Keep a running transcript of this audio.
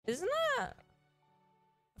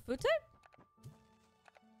Food type?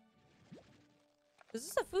 Is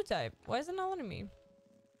this a food type? Why is it not letting me?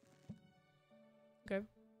 Okay.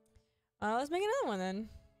 Let's make another one then.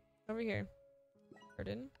 Over here.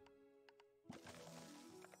 Garden.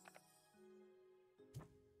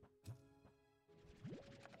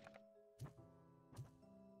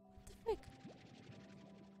 What the frick?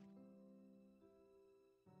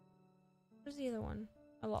 Where's the other one?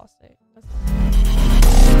 I lost it. That's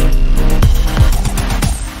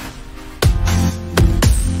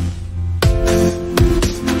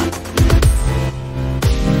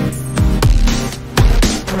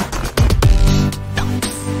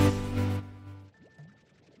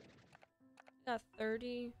got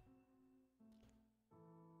 30.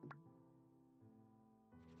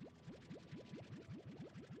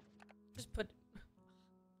 Just put.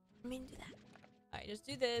 I mean, do that. Alright, just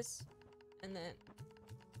do this. And then.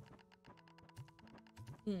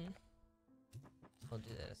 We'll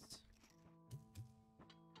do this.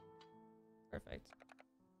 Perfect.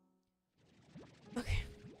 Okay.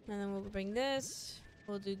 And then we'll bring this.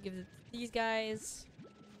 We'll give it to these guys.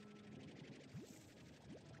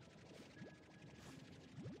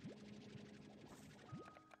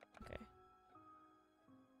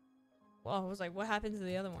 Well, I was like, what happened to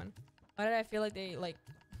the other one? Why did I feel like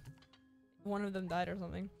one of them died or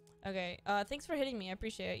something? Okay, thanks for hitting me. I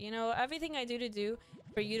appreciate it. You know, everything I do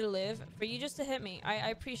for you to live, for you just to hit me,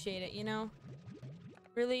 I appreciate it, you know?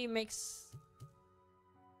 Really makes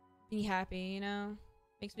me happy, you know?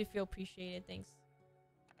 Makes me feel appreciated. Thanks.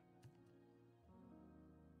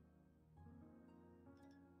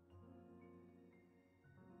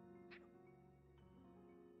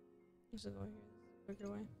 Let's go here.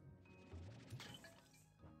 Quicker way.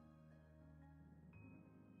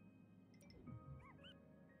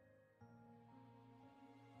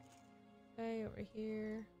 Okay, over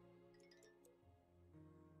here.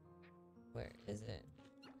 Where is it?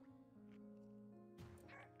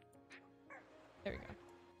 There we go.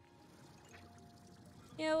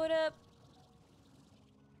 Yeah, what up?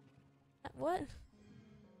 What?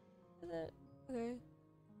 Is it? Okay.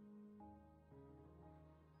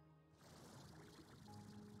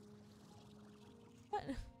 What?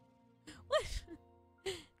 What?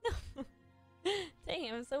 No. Dang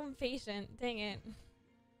it, I'm so impatient. Dang it.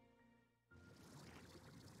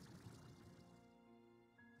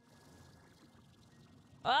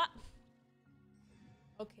 Ah!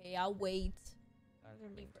 Okay, I'll wait. Oh,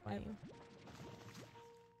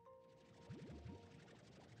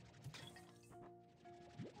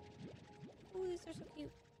 these are so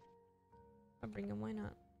cute. I'll bring them, why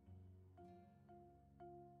not?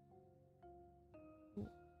 Ooh.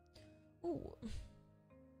 Ooh.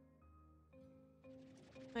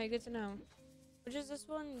 Alright, good to know. Which is this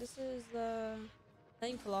one? This is the I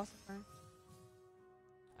think philosopher.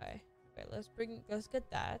 Alright. Okay, let's get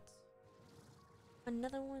that.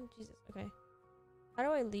 Another one? Jesus, okay. How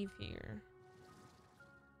do I leave here?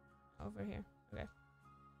 Over here. Okay.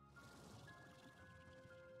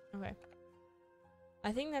 Okay.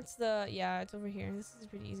 I think that's the yeah, it's over here. This is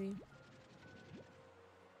pretty easy.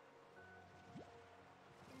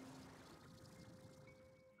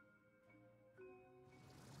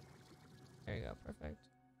 There you go, perfect.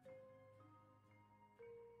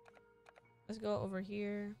 Let's go over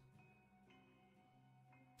here.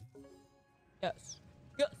 Yes.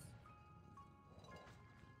 Yes.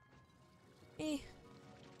 Hey.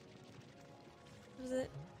 What is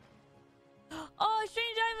it? Oh,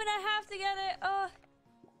 strange diamond! I have to get it. Oh.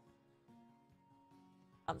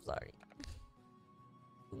 I'm sorry.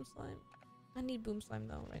 Boom slime. I need boom slime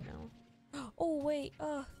though right now. Oh wait.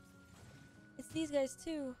 It's these guys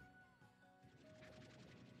too.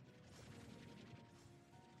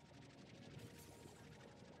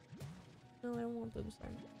 No, I don't want boom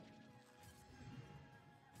slime.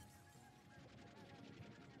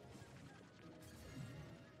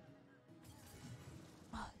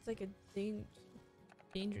 Oh, it's like a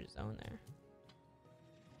dangerous zone there.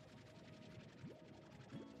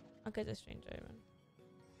 I'll get this strange diamond.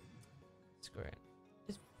 Screw it.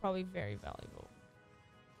 It's probably very valuable.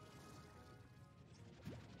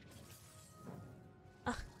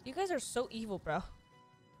 Ah, you guys are so evil, bro.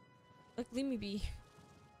 Like, leave me be.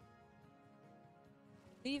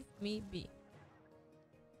 Leave me be.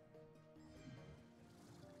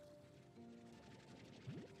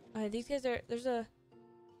 Alright, these guys are... There's a...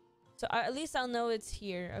 So at least I'll know it's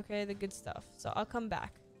here, okay? The good stuff. So I'll come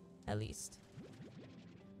back. At least.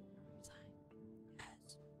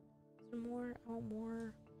 Yes. Some more. I want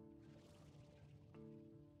more.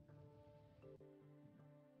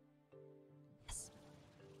 Yes.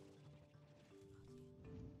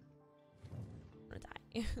 I'm gonna die.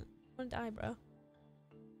 I wanna die, bro.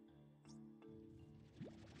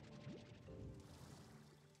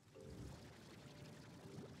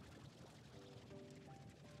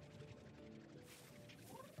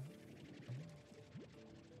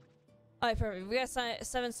 Alright, perfect. We got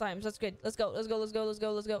 7 slimes. That's good. Let's go. Let's go. Let's go. Let's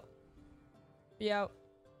go. Let's go. Be out.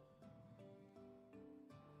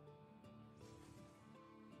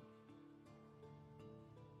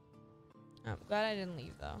 I'm glad I didn't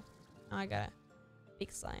leave though. Now I got a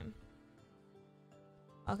big slime.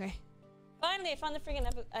 Okay. Finally, I found the freaking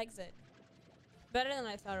exit. Better than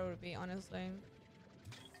I thought it would be, honestly.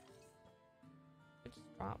 It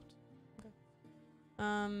just dropped. Okay.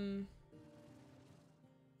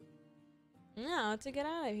 No, to get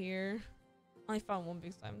out of here. I only found one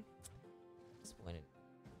big slime. Disappointed.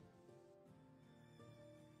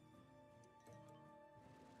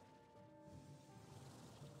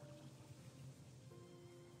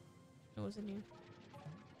 What was in here?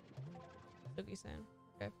 Cookie sand.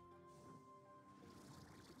 Okay.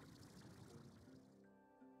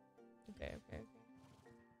 Okay, okay, okay.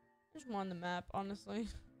 There's more on the map, honestly.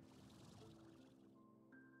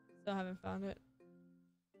 Still haven't found it.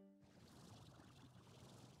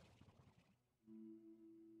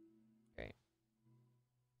 Great.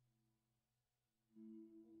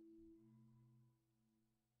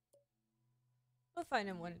 We'll find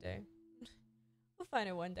him one day. We'll find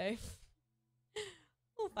it one day.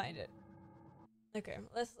 We'll find it. Okay,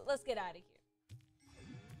 let's get out of here.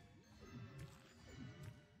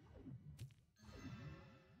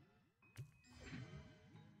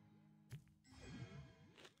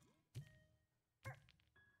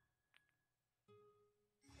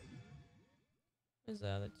 Where's the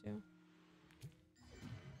other two?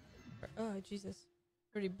 Oh, Jesus.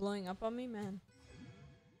 Already blowing up on me, man.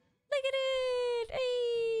 Look at it!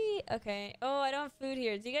 Hey! Okay. Oh, I don't have food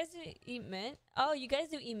here. Do you guys eat mint? Oh, you guys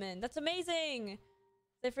do eat mint. That's amazing!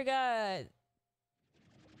 I forgot.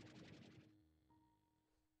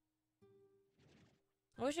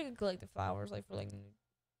 I wish I could collect the flowers, like, for, like,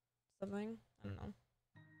 something. I don't know.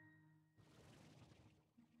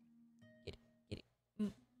 Get it. Get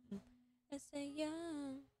it. I say yeah.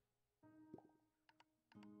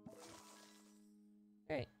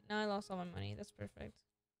 Great. Now I lost all my money. That's perfect.